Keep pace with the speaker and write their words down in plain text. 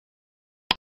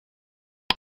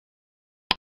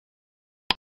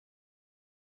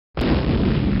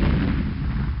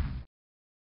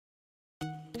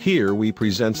Here we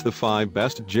presents the 5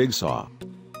 best Jigsaw.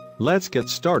 Let's get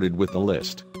started with the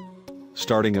list.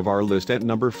 Starting of our list at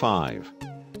number 5.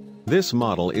 This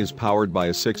model is powered by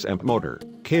a 6-amp motor,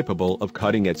 capable of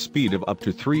cutting at speed of up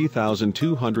to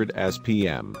 3,200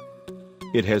 SPM.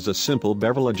 It has a simple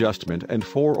bevel adjustment and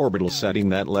 4 orbital setting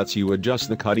that lets you adjust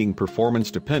the cutting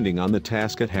performance depending on the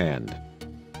task at hand.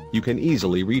 You can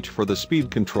easily reach for the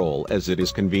speed control as it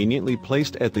is conveniently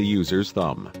placed at the user's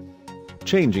thumb.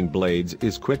 Changing blades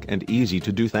is quick and easy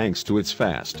to do thanks to its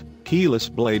fast, keyless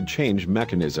blade change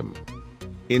mechanism.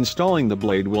 Installing the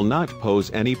blade will not pose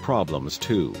any problems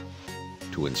too.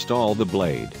 To install the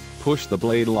blade, push the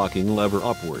blade locking lever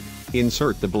upward,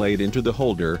 insert the blade into the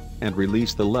holder, and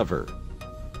release the lever.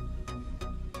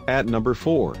 At number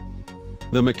 4.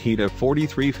 The Makita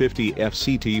 4350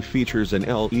 FCT features an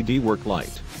LED work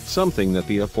light, something that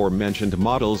the aforementioned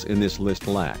models in this list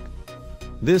lack.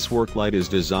 This work light is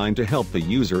designed to help the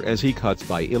user as he cuts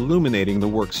by illuminating the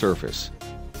work surface.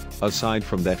 Aside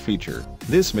from that feature,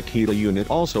 this Makita unit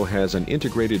also has an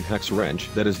integrated hex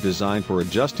wrench that is designed for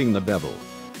adjusting the bevel.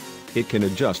 It can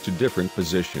adjust to different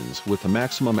positions with a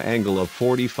maximum angle of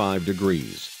 45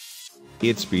 degrees.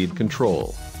 Its speed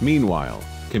control, meanwhile,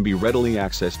 can be readily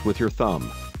accessed with your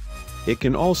thumb. It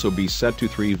can also be set to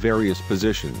 3 various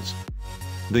positions.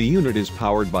 The unit is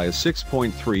powered by a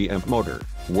 6.3 amp motor,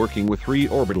 working with 3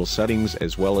 orbital settings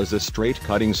as well as a straight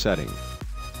cutting setting.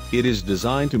 It is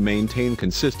designed to maintain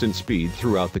consistent speed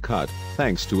throughout the cut,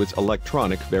 thanks to its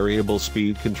electronic variable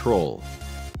speed control.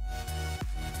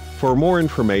 For more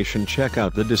information, check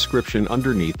out the description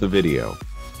underneath the video.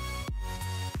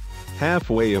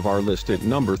 Halfway of our list at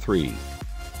number 3.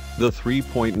 The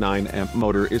 3.9 amp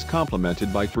motor is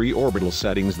complemented by 3 orbital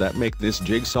settings that make this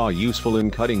Jigsaw useful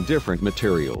in cutting different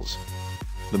materials.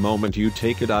 The moment you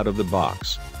take it out of the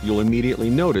box, you'll immediately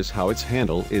notice how its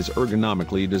handle is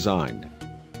ergonomically designed.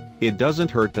 It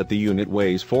doesn't hurt that the unit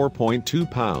weighs 4.2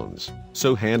 pounds,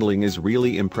 so handling is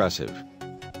really impressive.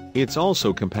 It's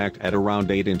also compact at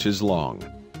around 8 inches long.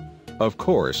 Of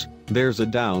course, there's a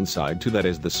downside to that,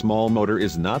 as the small motor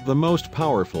is not the most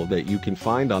powerful that you can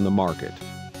find on the market.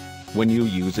 When you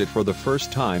use it for the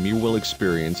first time, you will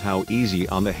experience how easy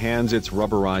on the hands its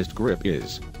rubberized grip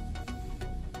is.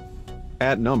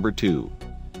 At number 2.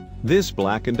 This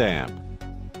Black & Amp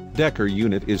Decker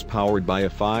unit is powered by a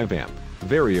 5-amp,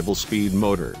 variable speed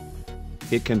motor.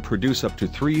 It can produce up to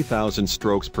 3,000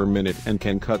 strokes per minute and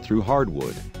can cut through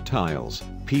hardwood, tiles,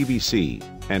 PVC,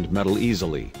 and metal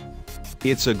easily.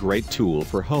 It's a great tool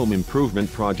for home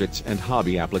improvement projects and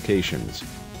hobby applications.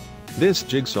 This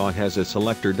Jigsaw has a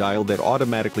selector dial that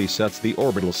automatically sets the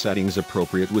orbital settings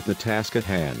appropriate with the task at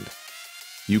hand.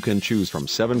 You can choose from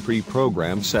 7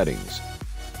 pre-programmed settings.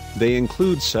 They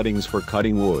include settings for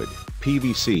cutting wood,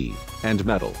 PVC, and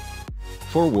metal.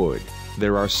 For wood,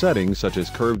 there are settings such as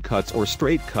curved cuts or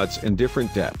straight cuts in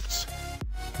different depths.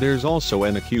 There's also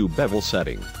an acute bevel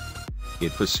setting.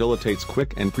 It facilitates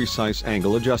quick and precise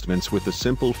angle adjustments with the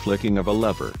simple flicking of a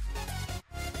lever.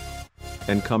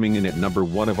 And coming in at number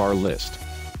 1 of our list.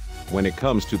 When it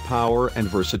comes to power and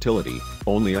versatility,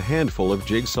 only a handful of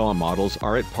Jigsaw models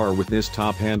are at par with this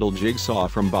top-handle Jigsaw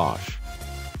from Bosch.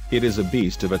 It is a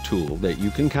beast of a tool that you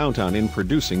can count on in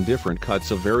producing different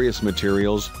cuts of various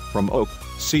materials, from oak,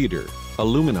 cedar,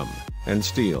 aluminum, and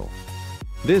steel.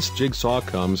 This Jigsaw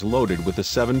comes loaded with a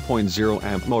 7.0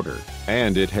 amp motor,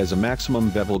 and it has a maximum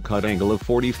bevel cut angle of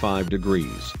 45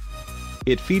 degrees.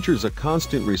 It features a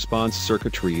constant response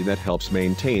circuitry that helps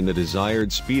maintain the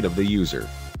desired speed of the user.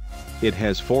 It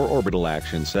has 4 orbital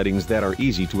action settings that are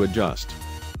easy to adjust.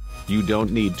 You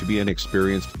don't need to be an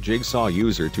experienced Jigsaw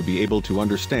user to be able to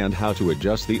understand how to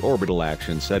adjust the orbital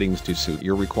action settings to suit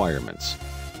your requirements.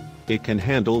 It can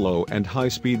handle low and high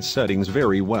speed settings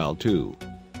very well too.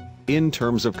 In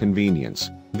terms of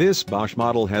convenience, this Bosch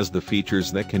model has the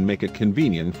features that can make it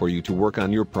convenient for you to work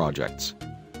on your projects.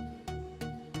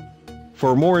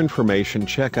 For more information,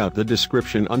 check out the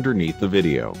description underneath the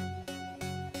video.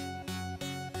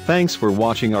 Thanks for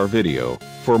watching our video.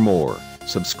 For more,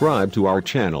 subscribe to our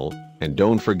channel, and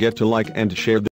don't forget to like and share the